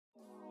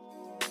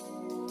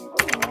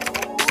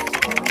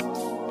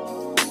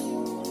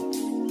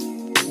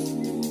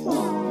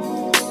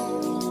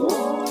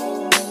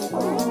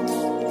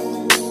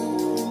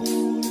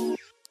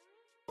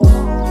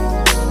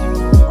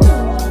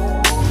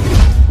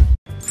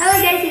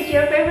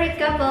your favorite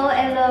couple,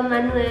 Ello,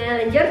 Manuel,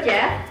 and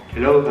Georgia.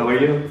 Hello, how are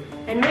you?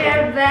 And we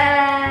are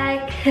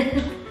back!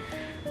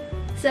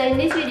 So in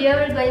this video,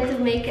 we're going to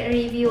make a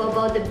review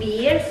about the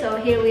beers. So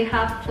here we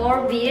have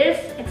 4 beers.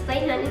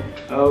 Explain, honey.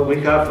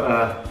 We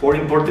have 4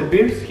 imported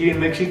beers. Here in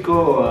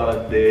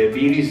Mexico, the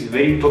beer is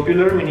very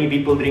popular. Many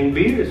people drink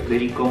beer. It's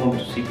very common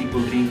to see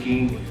people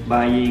drinking,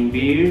 buying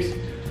beers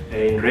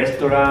in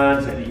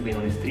restaurants and even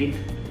on the street.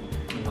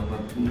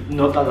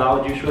 Not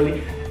allowed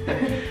usually.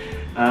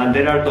 And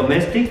there are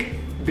domestic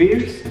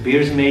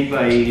beers made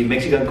by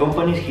Mexican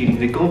companies here in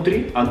the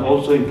country, and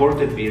also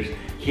imported beers.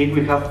 Here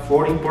we have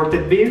 4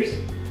 imported beers.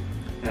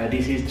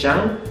 This is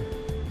Chang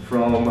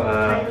from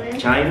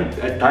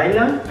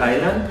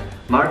Thailand,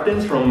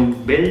 Martens from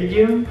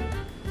Belgium,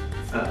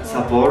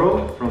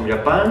 Sapporo from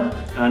Japan,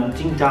 and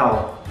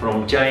Tsingtao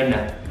from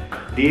China.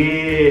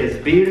 These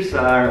beers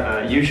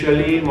are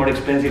usually more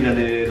expensive than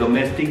the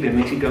domestic, the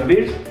Mexican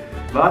beers,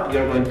 but we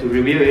are going to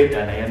review it,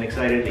 and I am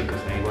excited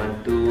because I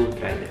want to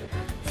try them.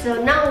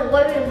 So now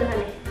what will we do,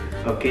 honey?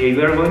 Okay,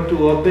 we are going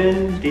to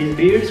open these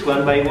beers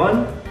one by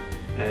one.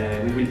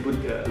 We will put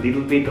a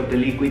little bit of the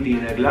liquid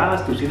in a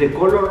glass to see the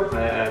color.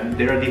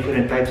 There are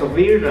different types of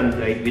beer, and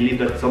I believe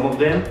that some of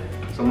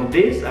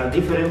these are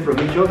different from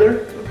each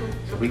other.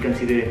 So we can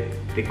see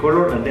the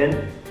color and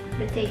then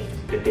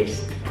the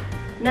taste.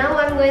 Now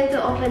I'm going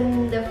to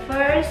open the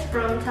first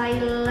from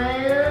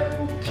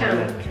Thailand.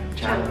 Chang.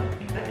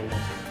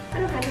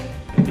 Ano, honey?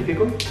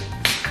 Difficult?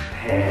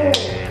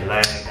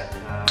 Like that.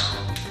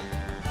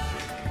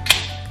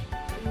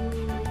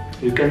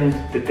 You can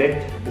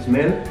detect the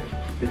smell.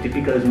 The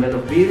typical smell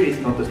of beer is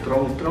not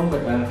strong,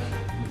 but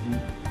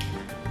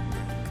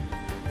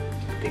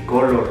the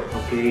color.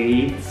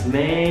 Okay, it's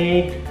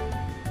made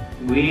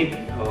with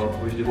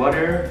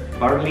water,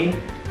 barley,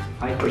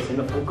 5%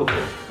 of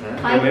alcohol.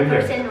 5% Remember,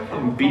 of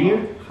alcohol.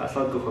 Beer has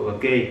alcohol.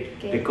 Okay.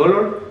 The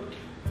color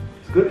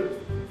is good.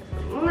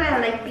 I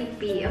like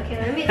pee. Okay,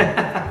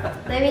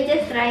 let me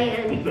just try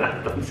and.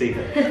 Don't say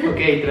that.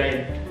 Okay, try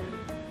it.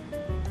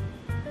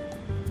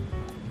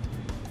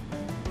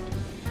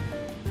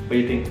 What do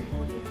you think?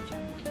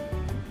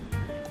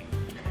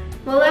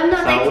 Well, I'm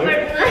not Sour?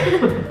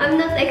 expert. I'm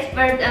not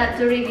expert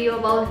to review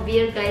about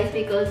beer, guys,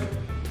 because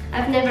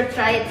I've never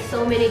tried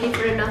so many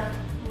different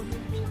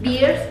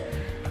beers.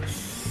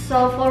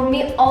 So for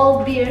me,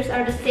 all beers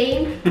are the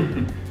same.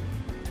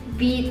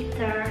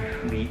 Bitter.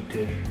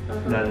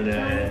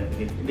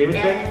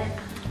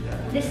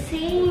 The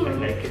same. I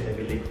like it, I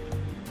believe.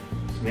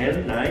 Smell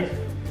nice.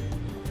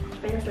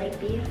 Smells like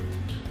beer.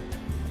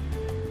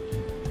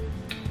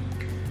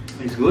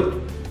 It's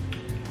good.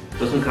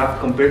 Doesn't have,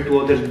 compared to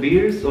other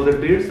beers that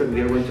we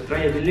are going to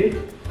try, I believe.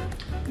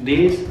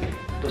 This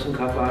doesn't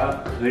have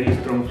a very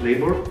strong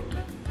flavor.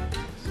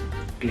 It's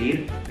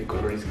clear. The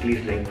color is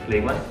clear like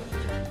lemon.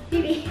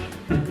 Maybe.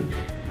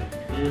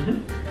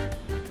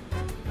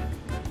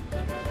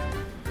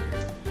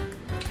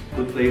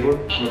 Good flavor,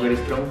 not very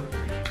strong.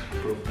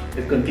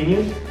 Let's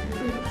continue.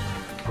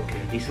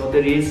 Okay, this other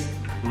is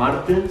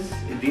Martens.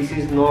 This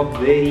is not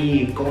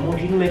very common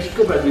in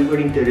Mexico, but we were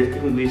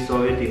interested when we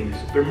saw it in the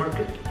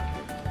supermarket.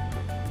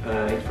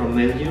 It's from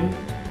Belgium.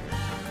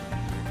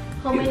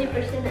 How many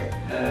percent?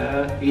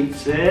 It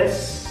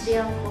says The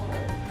alcohol.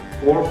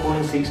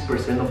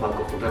 4.6% of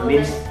alcohol. That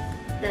means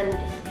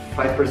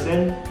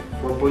 5%,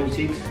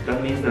 4.6.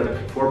 That means that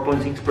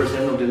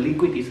 4.6% of the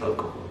liquid is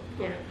alcohol.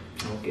 Yeah.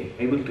 Okay,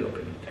 I will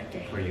open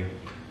it for you.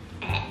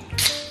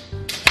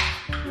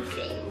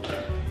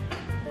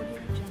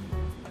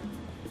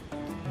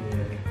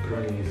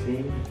 Probably the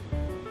same.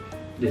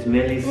 The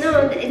smell is...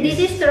 No, this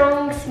is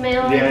strong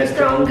smell. Yeah,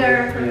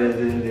 stronger.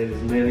 The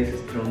smell is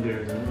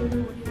stronger.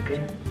 Okay.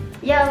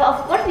 Yeah, well,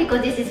 of course,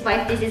 because this is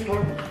 5, this is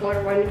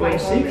 4.5.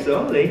 0.6,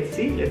 oh,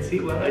 let's see.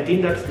 Well, I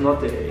think that's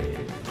not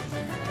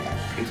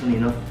it's not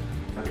enough.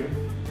 Okay.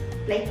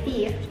 Like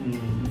tea.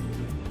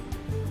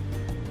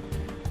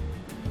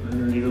 A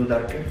little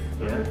darker.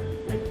 Yeah.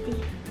 Like tea.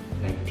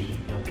 Like tea,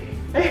 okay.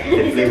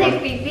 It's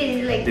like pee,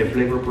 it's like... The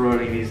flavor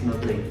probably is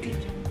not like tea.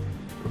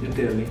 You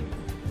tell me.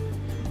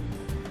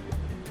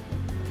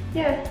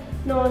 Yeah.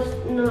 No,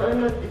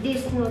 not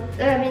this. Not.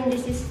 I mean,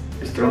 this is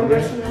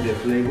Stronger. smell. The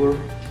flavor.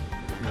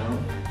 No.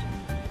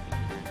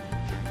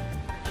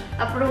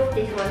 Approve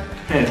this one.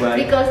 Why?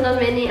 Because not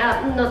many,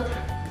 not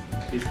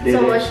It's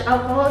so much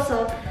alcohol,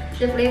 so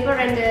the flavor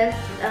and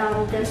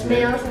the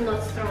smell is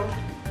not strong.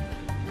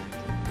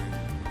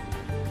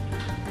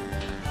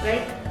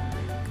 Right?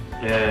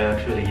 Yeah,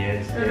 actually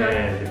yes.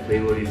 Yeah, the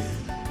flavor is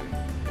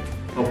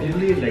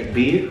obviously like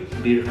beer.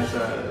 Beer has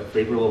a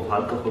flavor of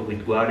alcohol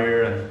with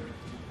water and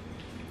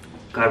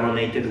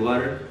carbonated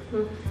water.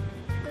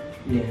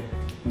 Yeah,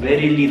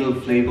 very little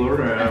flavor.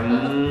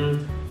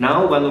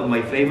 Now one of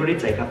my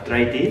favorites. I have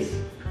tried this.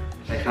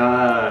 I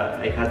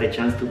had the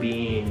chance to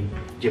be in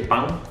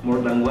Japan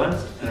more than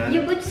once.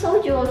 You put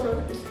soju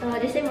also,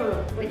 the same or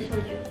not with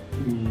soju?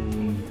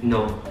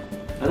 No,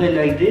 and I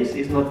like this.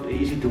 It's not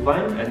easy to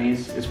find and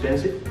it's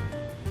expensive.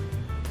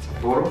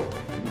 Sapporo,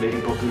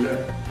 very popular.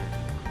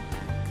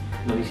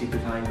 not easy to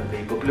find, but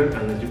very popular.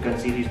 And as you can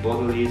see, this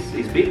bottle is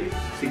big,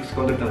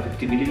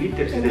 650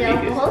 milliliters is And the the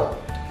biggest. alcohol?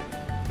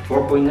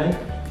 4.9.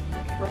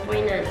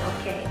 4.9,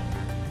 okay.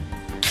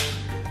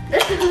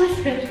 That's the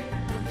water.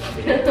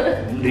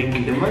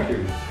 Drinking the water.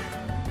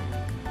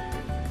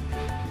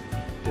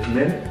 The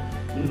smell?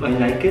 I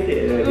like it.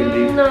 I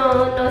believe.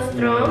 No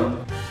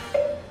strong.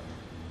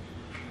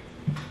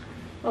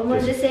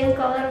 Almost the same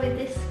color with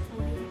this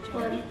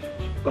one.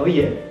 Oh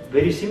yeah,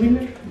 very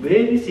similar.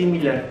 Very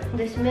similar.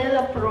 The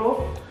smell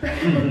approve.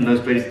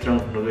 Not very strong,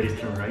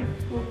 right?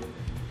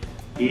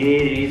 It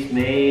is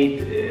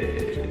made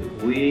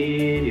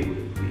with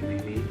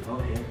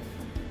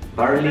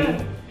barley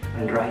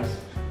and rice.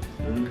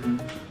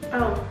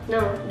 Oh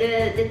no,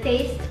 the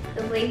taste,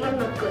 the flavor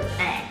not good.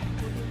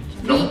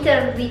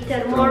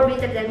 Bitter, more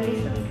bitter than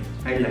this one.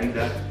 I like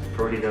that.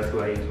 Probably that's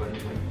why it's one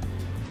of my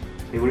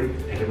favorite.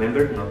 I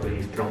remember, not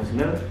very strong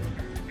smell.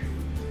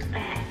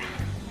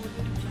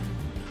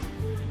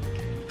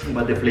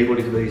 But the flavor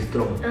is very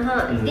strong.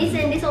 This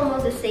and this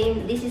almost the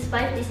same. This is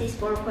 5, this is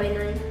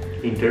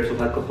 4.9. In terms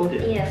of alcohol,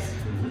 yeah. Yes.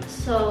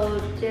 So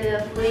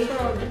the flavor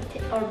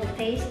or the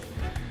taste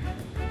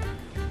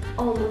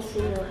almost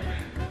similar.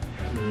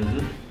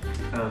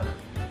 I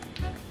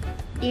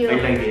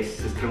like this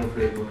strong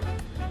flavor.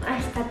 I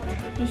start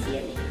this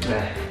year.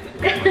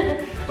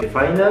 The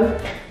final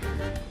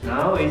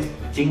now is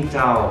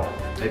Qingdao.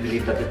 I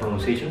believe that's the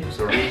pronunciation.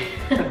 Sorry.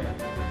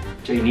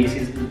 Chinese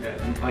is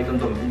I don't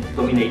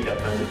dominate that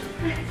language.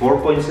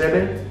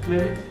 4.7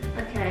 maybe.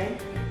 Okay.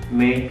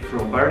 Made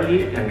from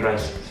barley and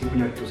rice,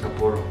 similar to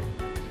Sapporo.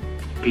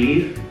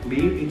 Clear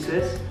beer, it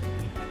says.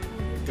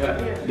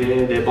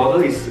 The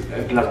bottle is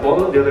a glass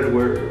bottle. The other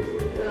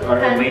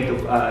are made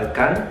of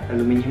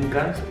aluminum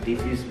cans.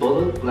 This is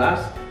bottle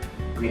glass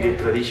with the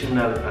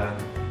traditional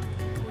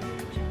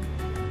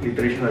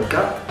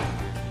cap,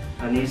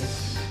 and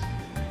it's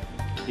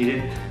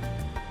needed.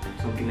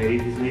 Something like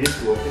this is needed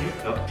to open it.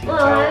 Oh,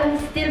 well, I'm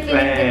still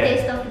feeling the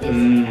taste of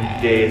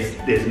this.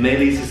 The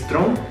smell is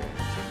strong.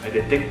 I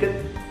detected.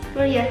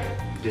 Oh yeah.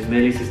 The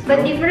smell is strong.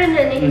 But different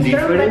and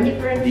strong, but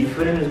different.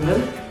 Different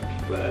smell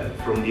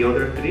from the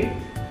other three.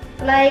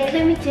 Like,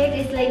 let me check.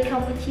 It's like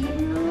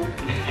cappuccino.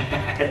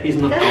 It's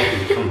not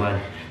coffee. Come on.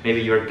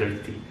 Maybe you're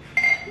thirsty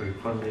or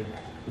hungry.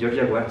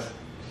 Georgia was.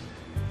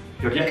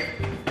 Georgia.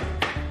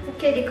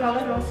 Okay, the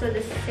color also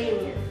the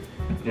same.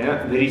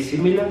 Yeah, very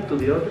similar to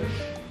the others.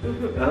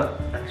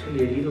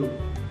 Actually, a little.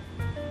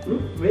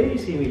 Very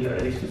similar.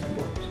 This is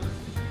Sapporo.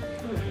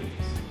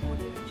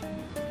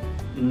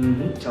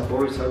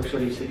 Sapporo is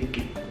actually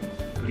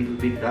a little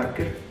bit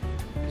darker.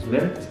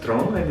 Smell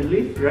strong, I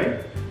believe,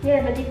 right?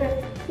 Yeah, but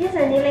different. Yes,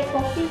 I need like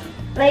coffee.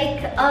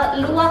 Like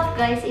luwak,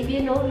 guys. If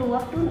you know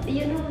luwak,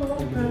 you know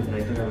luwak. I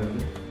don't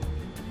remember.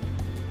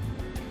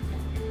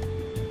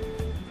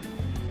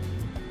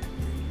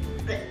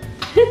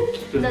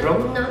 Too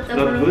strong? Not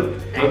good?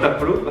 Not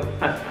approved?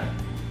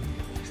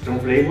 Strong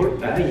flavor?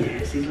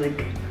 Yes, it's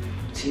like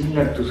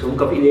similar to some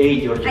coffee.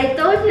 Hey, Georgia. I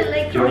told you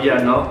like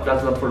Georgia, no,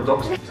 that's not for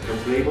dogs. Strong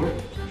flavor.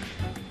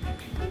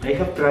 I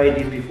have tried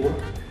this before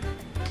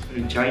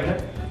in China.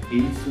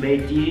 It's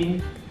made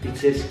in, it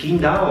says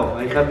Qingdao.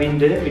 I have been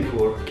there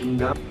before.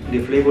 Qingdao. The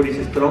flavor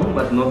is strong,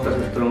 but not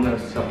as strong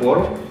as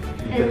Sapporo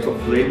in terms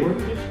of flavor.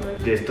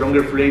 The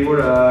stronger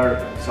flavor are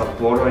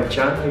Sapporo and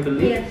Chan, I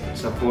believe.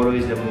 Yes. Sapporo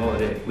is the more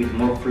with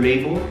more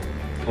flavor.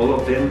 All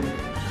of them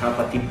have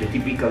the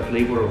typical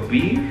flavor of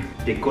beer.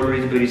 The color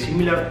is very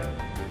similar.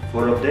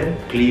 4 of them,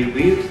 clear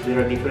beers. There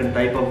are different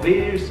type of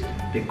beers.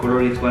 The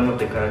color is one of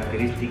the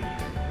characteristics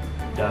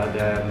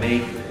that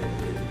make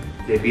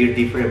the beer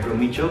different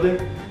from each other.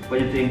 What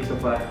do you think,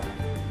 Sophia?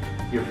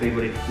 Your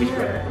favorite? Which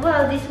one?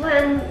 Well, this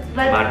one,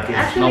 but Marquez,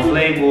 actually, no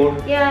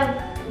flavor.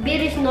 Yeah,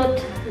 beer is not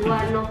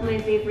one of my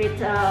favorite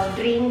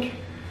drink,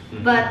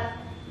 but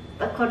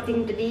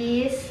according to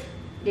this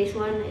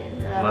one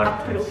is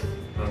approved.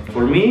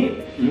 For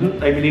me,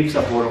 I believe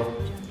Sapporo.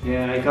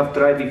 Yeah, I have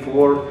tried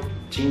before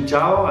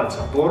Qingdao and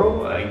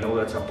Sapporo. I know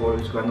that Sapporo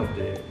is one of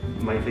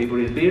my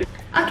favorite beers.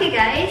 Okay,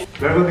 guys.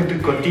 We're going to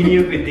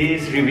continue with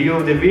this review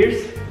of the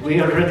beers.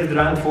 We already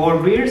drank 4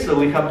 beers, so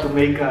we have to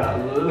make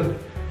a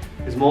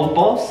small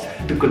pause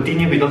to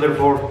continue with other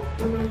 4.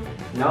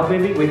 Now,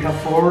 baby, we have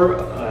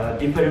 4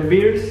 different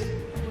beers.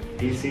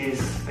 This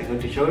is, I'm going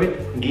to show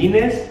it,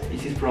 Guinness.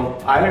 This is from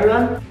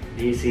Ireland.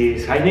 This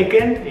is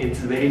Heineken. It's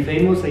very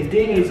famous, I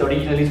think. It's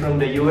originally from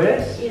the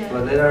US,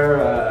 but there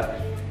are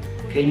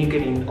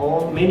Heineken in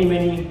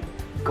many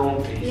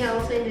countries. Yeah,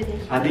 also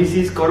Indonesia. And this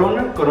is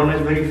Corona. Corona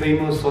is very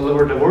famous all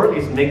over the world.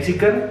 It's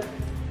Mexican,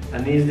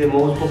 and it's the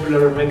most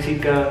popular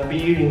Mexican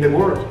beer in the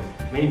world.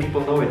 Many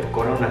people know it,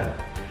 Corona.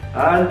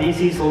 And this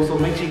is also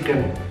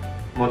Mexican,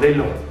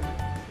 Modelo.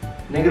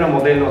 Negra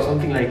Modelo,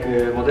 something like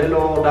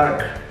Modelo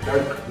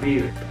dark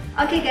beer.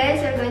 Okay,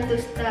 guys, we're going to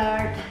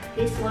start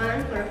this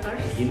one for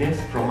first.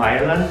 Guinness from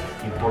Ireland,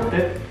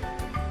 imported.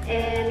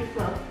 And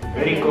well,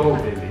 very cold,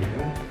 baby.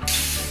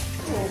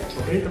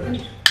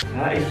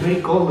 It's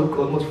very cold. Look,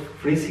 almost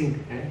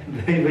freezing.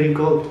 Very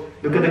cold.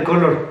 Look at the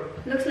color.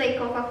 Looks like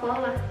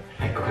Coca-Cola.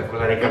 Like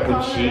Coca-Cola, like The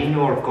cappuccino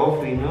or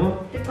coffee,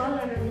 no? The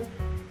color on it.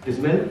 The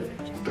smell?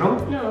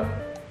 Strong? No,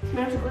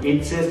 smells good.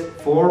 It says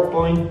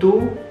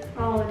 4.2%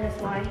 Oh, that's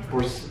why.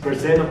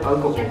 of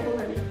alcohol. Careful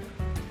on it.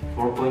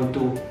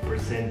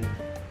 4.2%.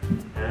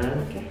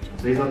 Okay.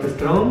 So it's not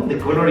strong. The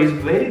color is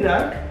very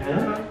dark.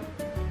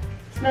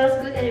 Smells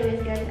good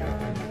anyways, guys.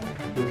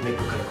 Looks like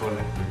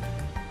Coca-Cola.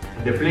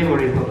 And the flavor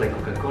is not like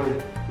Coca-Cola.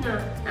 No.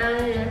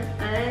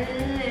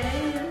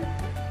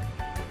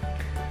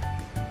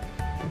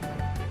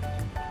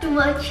 Too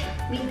much.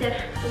 Bitter.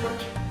 Too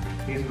much.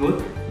 It's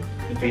good.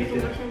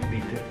 Bitter. Too much.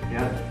 Bitter.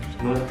 Yeah.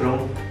 No strong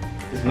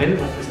smell,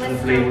 but strong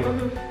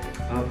flavor.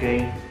 Okay.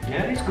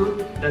 Yeah, it's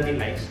good. Daddy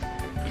likes.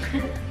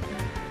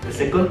 The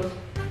second,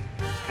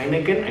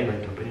 Heineken. I'm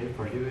going to open it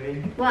for you.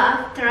 Well,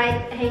 I've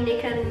tried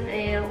Heineken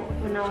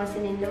when I was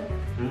in Indo.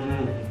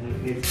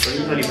 It's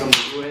originally from the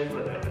US,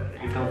 but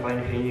you can find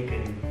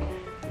Heineken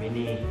in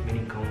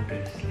many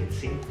countries. Let's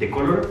see. The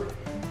color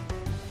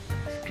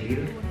is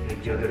clear,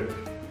 like the other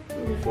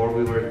four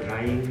we were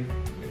trying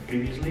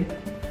previously.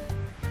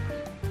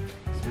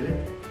 Smell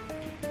it.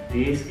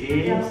 This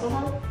is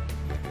Alcohol?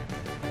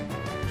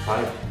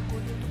 5%.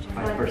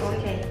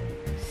 Okay.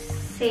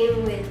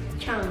 Same with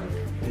Chang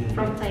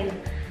from Thailand.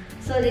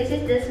 So this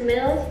is the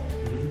smell.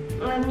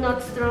 I'm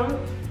not strong.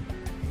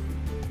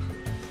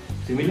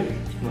 Similar?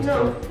 Not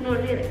No, strong. not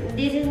really.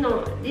 This is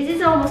no. This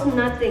is almost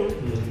nothing.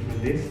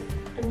 This?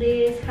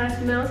 This has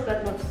smells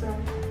but not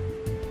strong.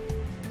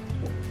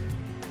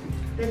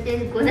 But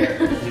it's good.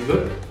 You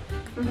good?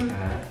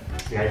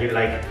 Yeah, you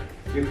like.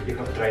 You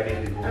have tried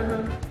it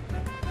before.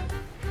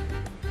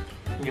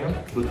 Yeah,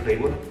 good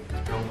flavor.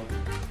 Strong.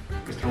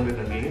 Stronger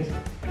than Guinness.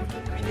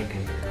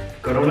 Heineken.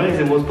 Corona is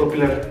the most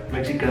popular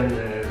Mexican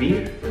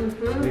beer.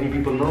 Many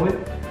people know it.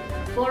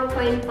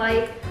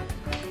 4.5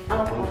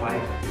 alcohol.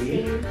 4.5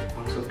 clear.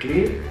 Also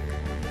clear.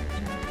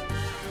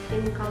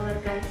 Same color,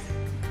 guys.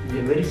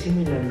 Yeah, very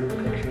similar look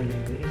actually.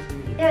 Very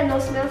similar. Yeah, no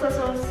smells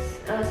also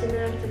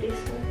similar to this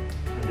one.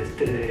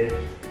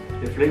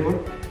 And the flavor,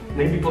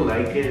 many people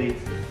like it.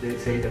 They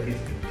say that it's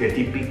the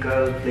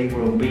typical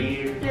flavor of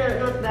beer. Yeah,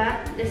 not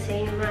bad. The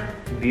same.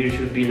 Beer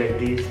should be like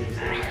this.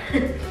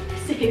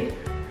 Same.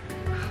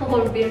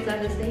 All beers are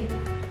the same.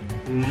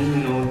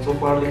 No, so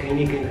far the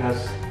Heineken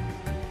has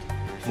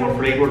more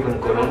flavor than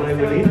Corona, I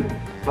believe.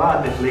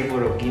 But the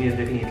flavor of Guinness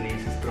definitely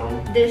is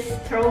strong. The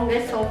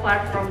strongest so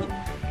far from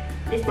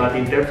this. But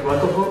in terms of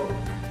alcohol,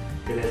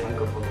 the less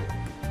alcohol.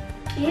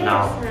 Yes.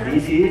 Now,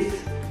 this is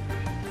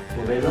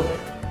Modelo.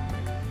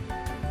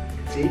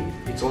 See,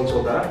 it's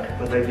also dark,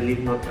 but I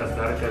believe not as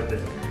dark as the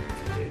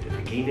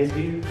Guinness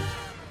beer.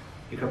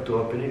 You have to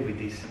open it with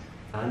this.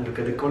 And look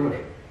at the color.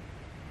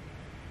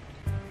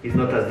 It's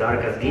not as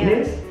dark as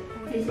Guinness,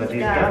 This but is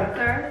it's dark.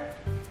 darker.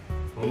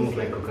 Almost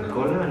like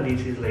Coca-Cola, and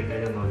this is like, I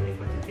don't know, like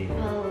what it is.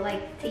 Well,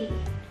 like tea.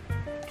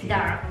 Tea.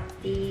 Dark.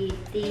 Tea.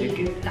 Check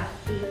it. Dark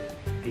tea.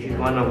 This is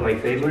one of my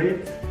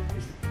favorites.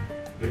 It's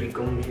very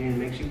common here in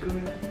Mexico.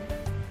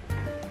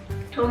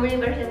 How many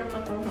percent of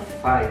alcohol?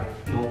 5.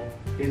 No,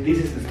 this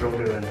is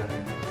stronger than that.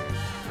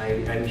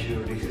 I'm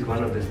sure this is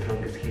one of the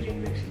strongest here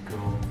in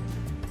Mexico.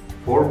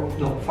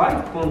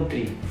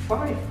 5.3.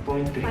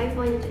 5.3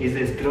 5.3. is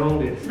the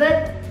strongest.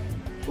 But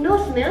no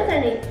smells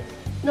in it.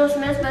 No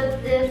smells,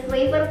 but the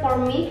flavor for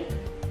me.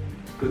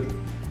 Good.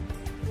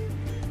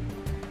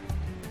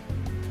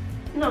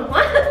 No.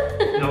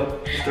 No,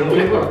 strong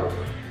flavor.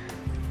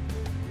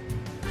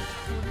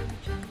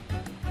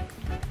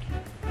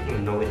 You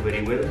know it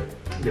very well.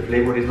 The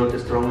flavor is not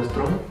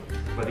strong,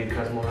 but it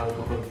has more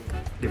alcohol.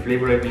 The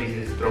flavor I believe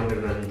is stronger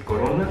than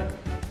Corona.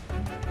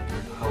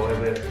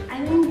 However, I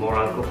mean, more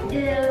alcohol.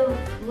 the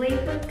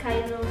flavor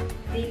kind of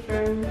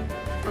different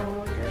from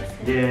others.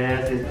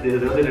 Yes,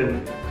 the other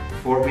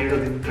 4 beers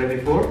that we tried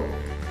before,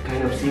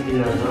 kind of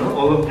similar, no?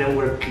 All of them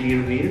were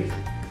clear beers.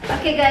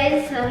 Okay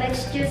guys,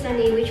 let's choose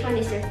any. Which one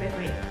is your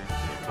favorite?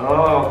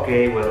 Oh,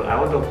 okay, well,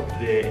 out of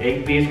the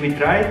 8 beers we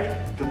tried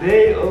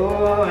today,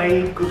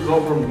 I could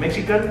go for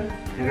Mexican,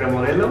 Negra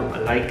Modelo. I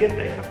like it,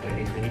 I have tried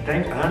it many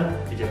times, and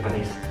the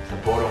Japanese,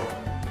 Sapporo.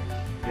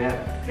 Yeah.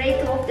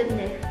 Rate 2 of them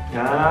then.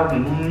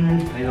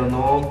 I don't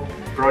know.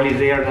 Probably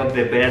they are not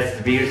the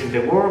best beers in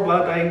the world,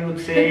 but I would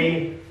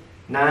say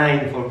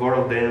 9 for both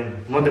of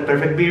them. Not the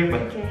perfect beer,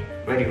 but Okay.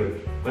 very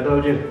good. What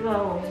about you?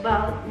 Well,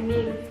 about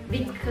me,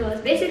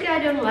 because basically I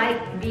don't like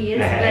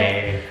beers,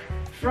 Hey.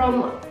 but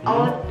from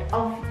out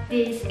of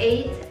these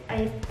 8,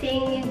 I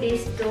think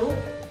these 2,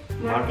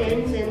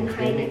 Martins and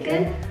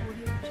Heineken,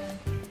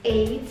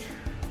 8,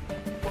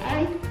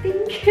 I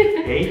think.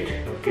 8?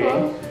 Okay.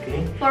 Well,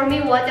 Okay. for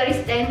me, water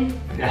is 10.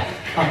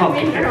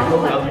 Okay.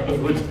 Mineral water.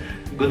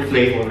 Good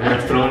flavor,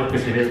 not strong.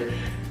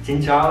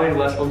 Chinchao, it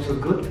was also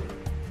good.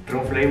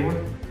 Strong flavor.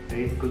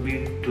 It could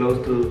be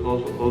close to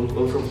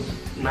also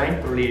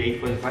 9, probably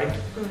 8.5.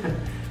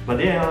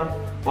 But yeah,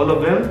 all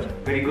of them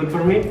very good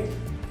for me.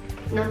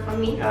 Not for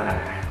me.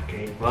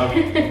 Okay, well,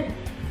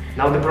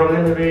 now the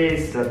problem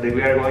is that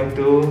we are going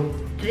to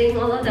Drink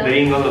all of them.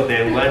 drink all of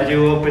them. Once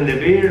you open the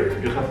beer,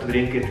 you have to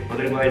drink it.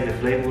 Otherwise, the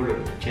flavor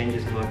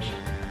changes much.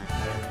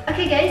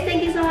 Okay guys,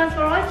 thank you so much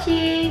for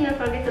watching. Don't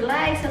forget to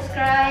like,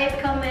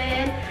 subscribe,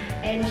 comment,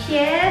 and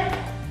share.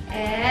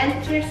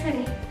 And cheers,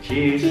 honey.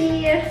 Cheers.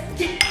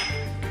 Cheers.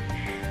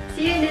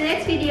 See you in the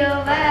next video.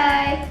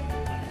 Bye.